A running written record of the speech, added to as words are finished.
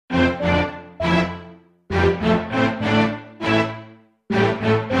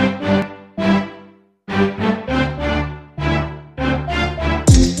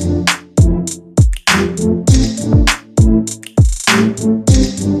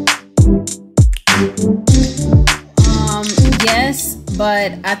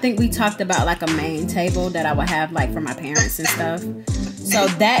said, I think we talked about like a main table that I would have like for my parents and stuff. So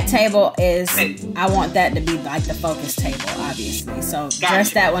that table is, I want that to be like the focus table, obviously. So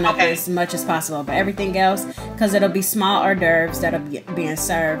dress that one up as much as possible. But everything else, because it'll be small hors d'oeuvres that'll be being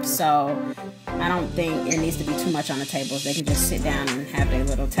served. So I don't think it needs to be too much on the tables. They can just sit down and have their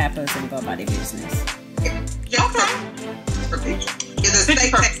little tapas and go about their business. Yeah, perfect. Is it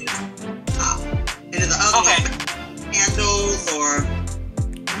steak Texas? And is the other candles or?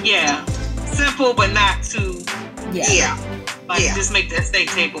 Yeah, simple but not too. Yeah. Like just make that steak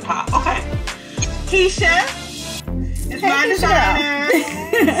table pop. Okay. Keisha is my designer.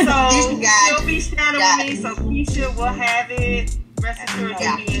 So she'll be shadowing me. So Keisha will have it. Rest assured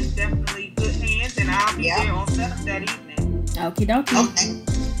you'll be in definitely good hands, and I'll be there on setup that evening. Okie dokie.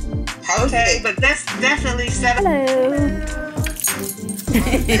 Okay, but that's definitely set up. Hello.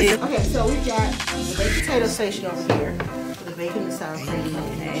 Okay, so we've got the baked potato station over here. The bacon and sour cream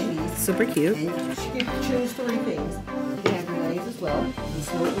and cheese. Super cute. And you can choose 3 things. You can have mayonnaise as well. You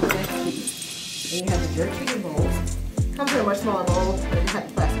smooth with mashed cheese. And you have the jerk chicken bowls. Comes in a much smaller bowl, but you have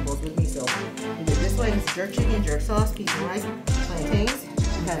the plastic bowls with me. So you do this way, it's jerk chicken, jerk sauce, peas and rice, plantains.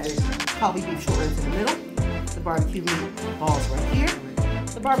 You have the probably beef short ribs in the middle. The barbecue meat balls right here.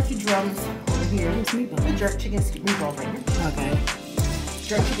 The barbecue drums over here. The jerk chicken meatballs right here. Okay.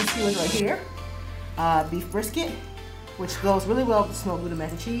 Jerk chicken skewers right here. Beef brisket, which goes really well with the smoked Gouda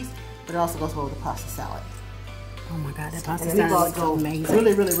mac and cheese, but it also goes well with the pasta salad. Oh my god, that pasta salad is amazing.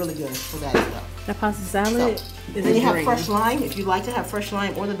 Really, really, really good for that as well. That pasta salad is then you have fresh lime. If you'd like to have fresh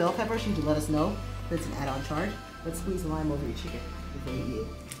lime or the bell peppers, you can let us know. It's an add-on charge. But squeeze the lime over your chicken before you eat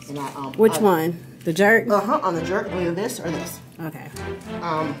it. And which one? The jerk? On the jerk, either this or this. Okay.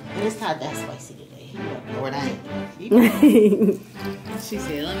 And it's not that spicy today. Or it ain't. She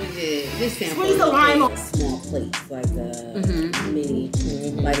said, let me just sample squeeze the lime on small plates, like mini,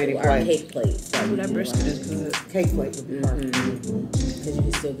 like our cake plates. Like that brisket is good. Cake plate would be perfect. Because you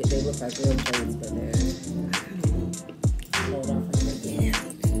can still get, they look like real plates, but they're hold on for a second.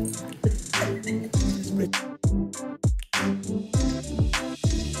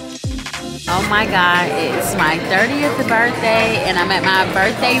 Oh my god, it's my 30th birthday and I'm at my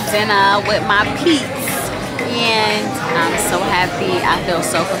birthday dinner with my peeps. And I'm so happy. I feel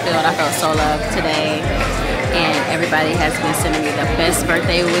so fulfilled. I felt so loved today. And everybody has been sending me the best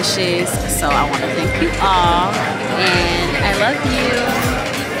birthday wishes. So I want to thank you all. And I love you.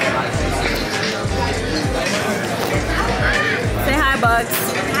 Say hi, Bugs.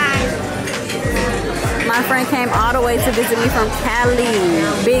 Hi. My friend came all the way to visit me from Cali.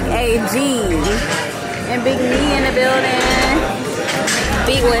 Big AG. And Big Me in the building.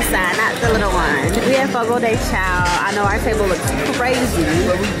 Big West Side, not the little one. We had Fogo de Chao. I know our table looks crazy,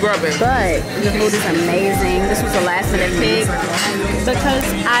 but the food is amazing. This was a last minute pick because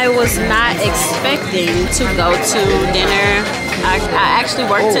I was not expecting to go to dinner. I actually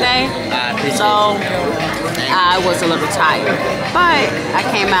worked today, so I was a little tired. But I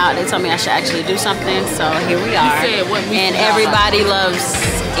came out, they told me I should actually do something, so here we are. And everybody loves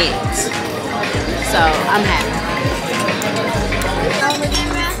it. So I'm happy.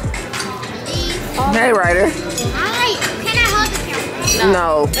 Hey, Ryder. Hi. Can I hold the camera?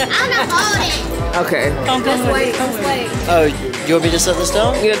 No. I want to hold it. Okay. Come wait. Oh, you want me to set this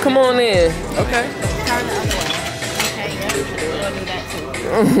down? Yeah, come on in. Okay. Turn the other way. Okay, we'll do that too.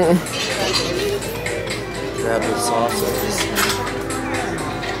 Grab the sauces.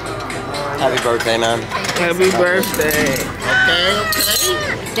 Happy birthday, man. Happy birthday.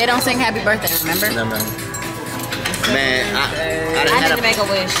 Okay. They don't sing happy birthday, remember? No. Man, I need to make a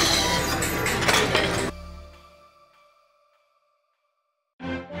wish.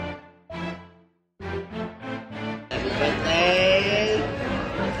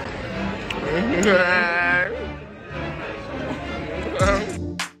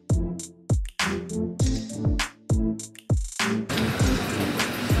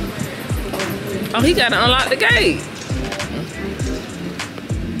 Oh, he gotta unlock the gate.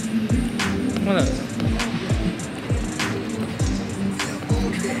 What up?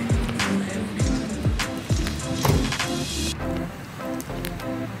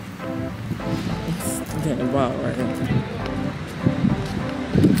 Getting the ball right here.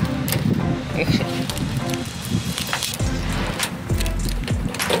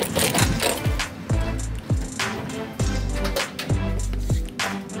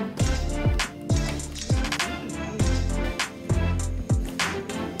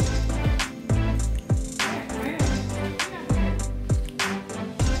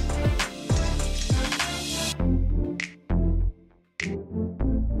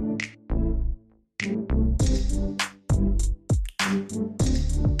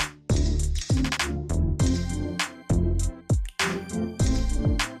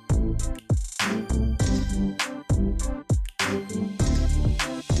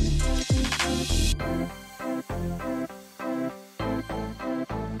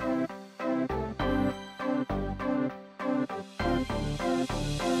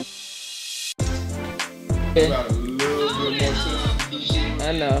 Got a little bit more sense.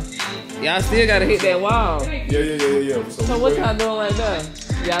 I know. Y'all still gotta hit that wall. Yeah. So what y'all doing right there?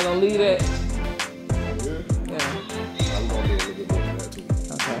 Y'all gonna leave that? Yeah. I'm gonna do a little bit more than that too.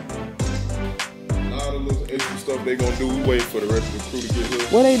 Okay. A lot of little extra stuff they gonna do. We wait for the rest of the crew to get here.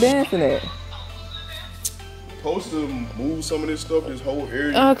 What they dancing at? Supposed to move some of this stuff, this whole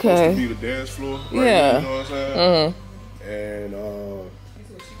area. Okay. Supposed to be the dance floor. Right Yeah. here, you know what I'm saying? And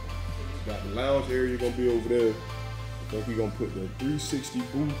got the lounge area gonna be over there. I think we gonna put the 360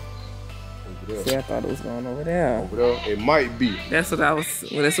 booth over there. See, I thought it was going over there. Over there. It might be. That's what I was.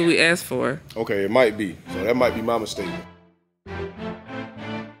 Well, that's what we asked for. Okay, it might be. So that might be my mistake.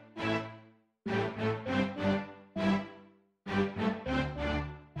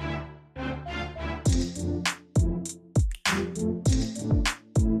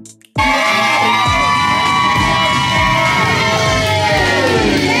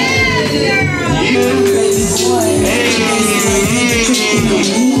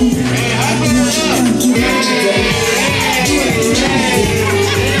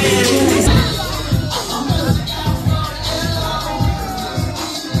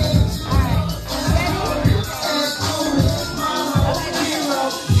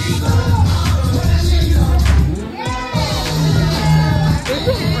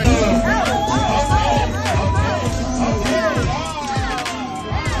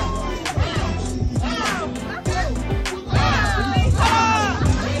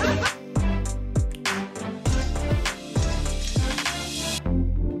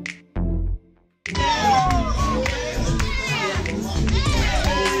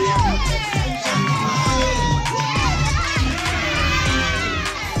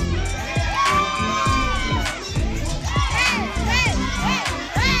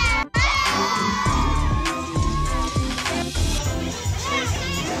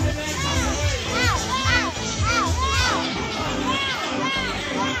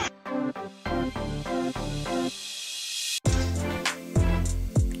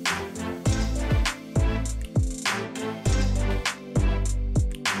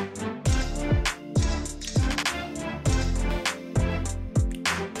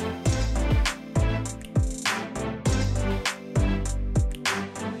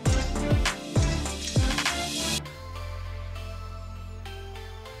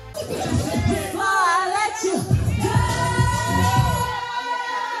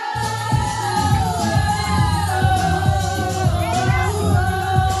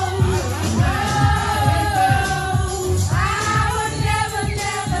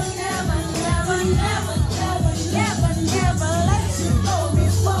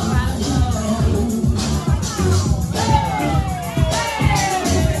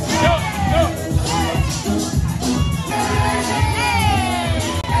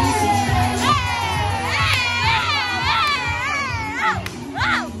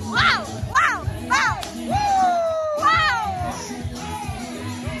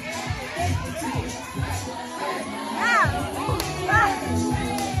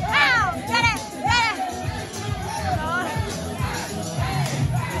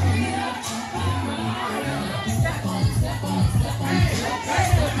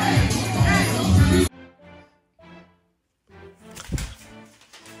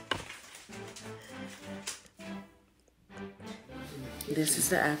 This is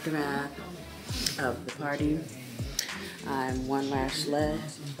the aftermath of the party. I'm one lash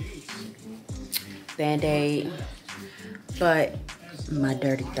left. Band-Aid. But my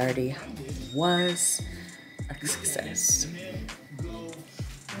dirty 30 was a success.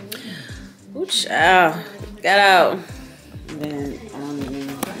 Ooh, child. Got out. And then,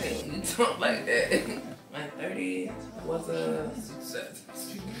 You talk like that. My 30 was a success.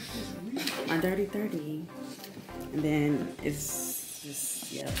 my dirty 30. And then it's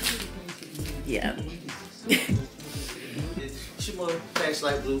just, yeah. Yeah. It's your boy,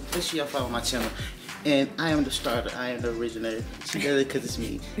 Flashlight Blue. Make sure y'all follow my channel. And I am the starter. I am the originator. She does it because it's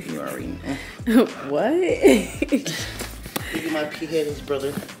me. You already know. What? Look at my pea-headed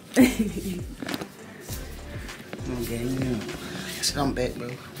brother. Okay, you know. I said I'm back, bro.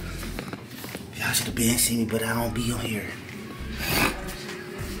 Y'all should have been seeing me, but I don't be on here.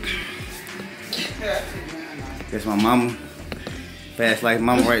 That's my mama. Fast Life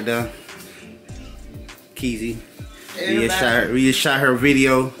mama right there. Kezi. We just shot her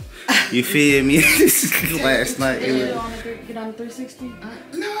video. You feel me? Last night. Get on the 360?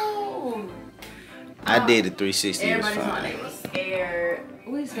 No. I did the 360. Everybody It was thought fine. they was scared.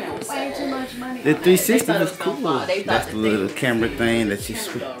 We spent way too much money. The 360 was cool. cool. That's the little camera thing that you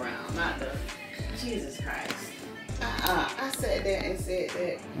switch. Jesus Christ. I sat there and said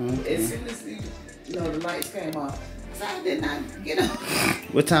that as soon as No, the lights came off. So I did not get up.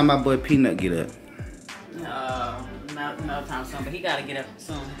 What time my boy Peanut get up? No time soon, but he gotta get up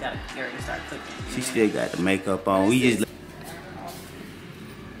soon. He gotta get ready to start cooking. She still got the makeup on. We just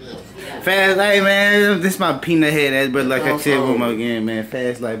Fast Light, man. This my peanut head ass, but like I said with again, man.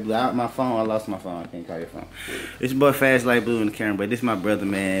 Fast Light Blue. My phone, I lost my phone. I can't call your phone. This boy Fast Light Blue in the camera, but this my brother,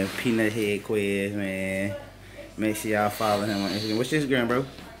 man. Peanut Head Quiz, man. Make sure y'all follow him on Instagram. What's your Instagram, bro?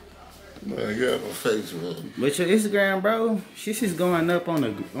 Man, get out my face, man. What's your Instagram, bro? Shit's is going up on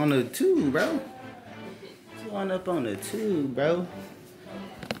the tube, bro. It's going up on the tube, bro.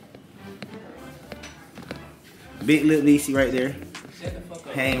 Big lip Lisi right there.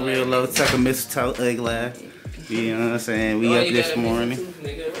 Hang real low, tuck a mistletoe, ugly eye. You know what I'm saying? We up this morning.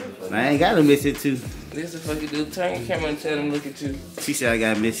 I ain't gotta miss it too. This is fucking dude. Turn your camera and tell them look at you. She said I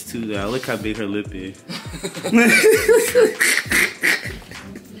gotta miss it too, though. Look how big her lip is.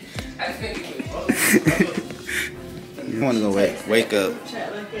 You wanna go wake up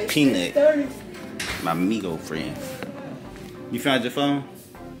Peanut, my Migo friend. You found your phone?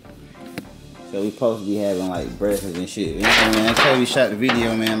 So we supposed to be having like breakfast and shit. You know what I mean? I told you we shot the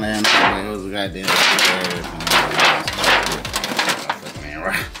video, man, last night. It was a goddamn man,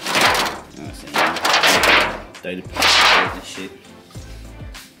 right? You know what I'm saying? 30 pounds and shit.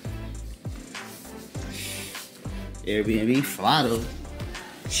 Airbnb fly though.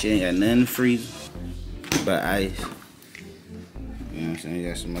 Shit ain't got nothing to freeze but ice. You know what I'm saying? We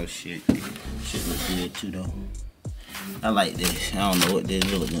got some more shit. Shit look good too though. I like this. I don't know what this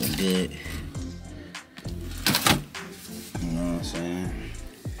look good. You know what I'm saying?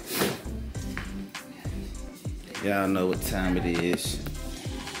 Y'all know what time it is.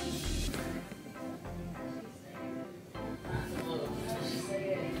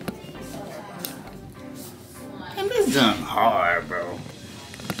 Damn, this junk hard, bro.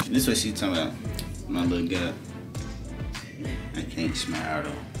 This what she talking about. My little guy. I can't smile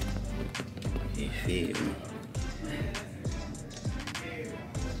though. You feel me?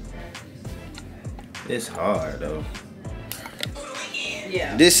 It's hard though.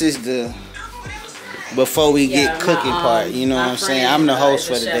 Yeah. This is the before we get cooking part, you know what I'm saying? I'm the host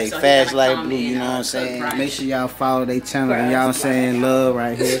for today. Fast Light Blue, you know what I'm saying? Make sure y'all follow their channel and y'all saying love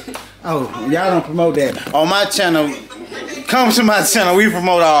right here. Oh, y'all don't promote that. On my channel, come to my channel, we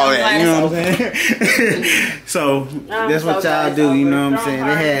promote all that, you know what I'm saying? So, that's what y'all do, you know what I'm saying?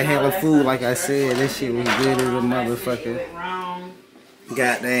 They had hella food, like I said. This shit was good as a motherfucker.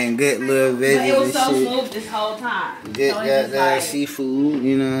 Goddamn good little veggies and shit. It was so smooth this whole time. Good goddamn like, seafood,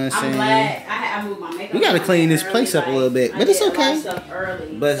 you know what I'm saying? I'm glad I moved my makeup. We gotta clean this place up a little bit, but it's okay.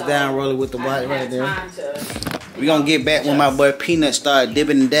 Bust down, roll it with the white right there. We gonna get back when my boy Peanut start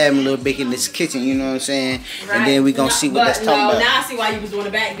dipping and dabbing a little bit in this kitchen, you know what I'm saying? Right. And then we gonna see what that's talking about. Now I see why you was doing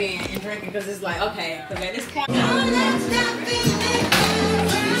the back then and drinking, because it's like, okay, because at this point.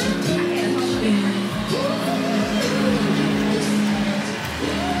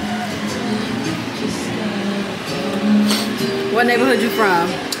 What neighborhood you from?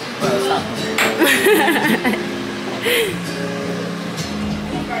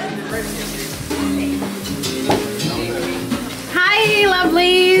 Hi,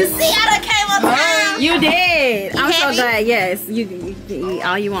 lovelies. See, I done came up town. You did. I'm so glad. Yes, you can eat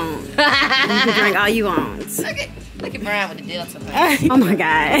all you want. You can drink all you want. Look at Brian with the Delta. Oh my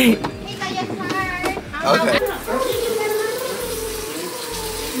God. He got your card. Okay.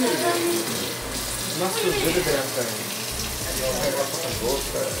 Must have been a damn thing. Oh,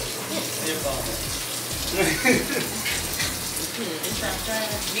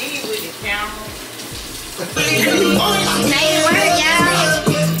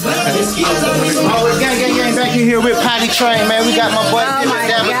 gang back in here with Potty Train, man. We got my boy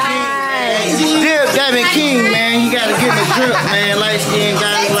Devin King, man. You gotta get the drip, man. Light skin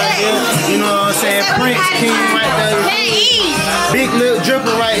guys right here. You know what I'm saying? Prince King right there. Big lip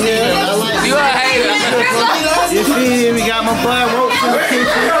dripper right here. I like you. You feel me? Got my boy Roach in the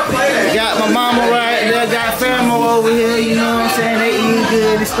kitchen. Got my mama right there. Got family over here. You know what I'm saying? They eating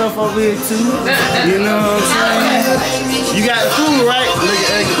good and stuff over here too. You know what I'm saying? You got the food right? Look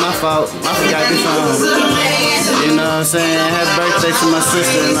at my fault. I forgot this song. You know what I'm saying? Happy birthday to my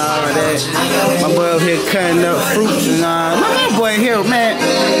sister and all of that. My boy over here cutting up fruits and all. My boy here, man.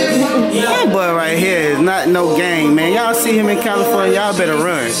 My boy right here is not no game, man. Y'all see him in California, y'all better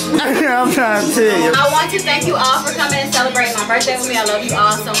run. I'm trying to tell you. I want to thank you all for coming and celebrating my birthday with me. I love you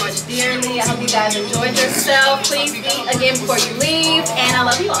all so much dearly. I hope you guys enjoyed yourself. Please eat again before you leave. And I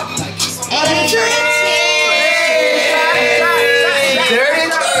love you all. And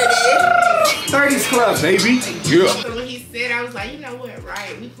 30's club, baby. Yeah. So when he said, I was like, you know what,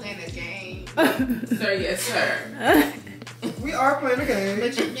 right? We playing a game. Sir, yes, sir. We are playing a game.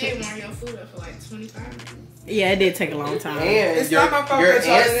 But you did warm your food up for like 25 minutes. Yeah, it did take a long time. And it's not my fault. Your that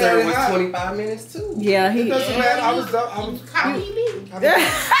y'all answer didn't was have it. 25 minutes too. Yeah, It doesn't matter. I was Copy me. And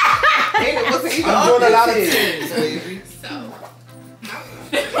it wasn't even I'm doing a lot of things, things, baby. So.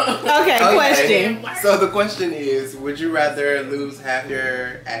 Okay, question. So the question is, would you rather lose half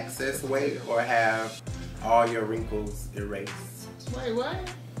your excess weight or have all your wrinkles erased? Wait, what?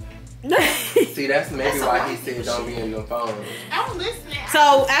 See, that's maybe why he said don't be in the phone. I'm listening.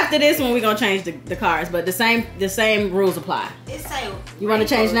 So after this one, we're gonna change the cards, but the same rules apply. You want to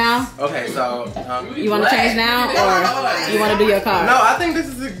change now? Okay, so You want to change now, or you want to do your card? No, I think this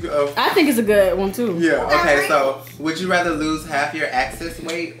is a good. I think it's a good one too. Yeah. Okay, so would you rather lose half your excess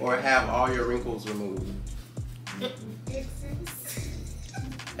weight or have all your wrinkles removed?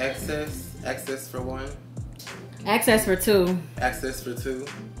 Excess for one. Access for two. Access for two.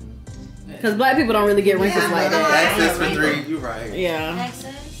 Because black people don't really get wrinkles like that. Access for three. You right. Yeah.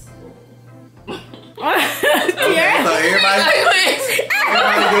 Access. Okay, so everybody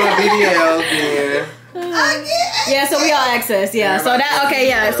doing BBLs then. Yeah, so we all access. Yeah. So that okay.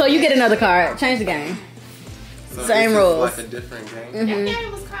 Yeah. So you get another card. Change the game. So Same this rules. is like a different game. That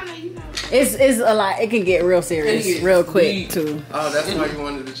game was kind of, you know. It's a lot. It can get real serious real quick too. Oh, that's why you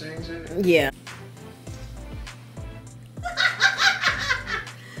wanted to change it? Yeah.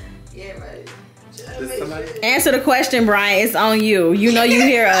 Yeah, right. Does somebody... Answer the question, Brian. It's on you. You know you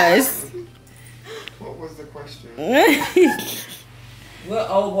hear us. What was the question? What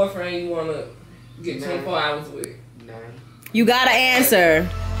old boyfriend you want to get 24 hours with? None. You gotta answer.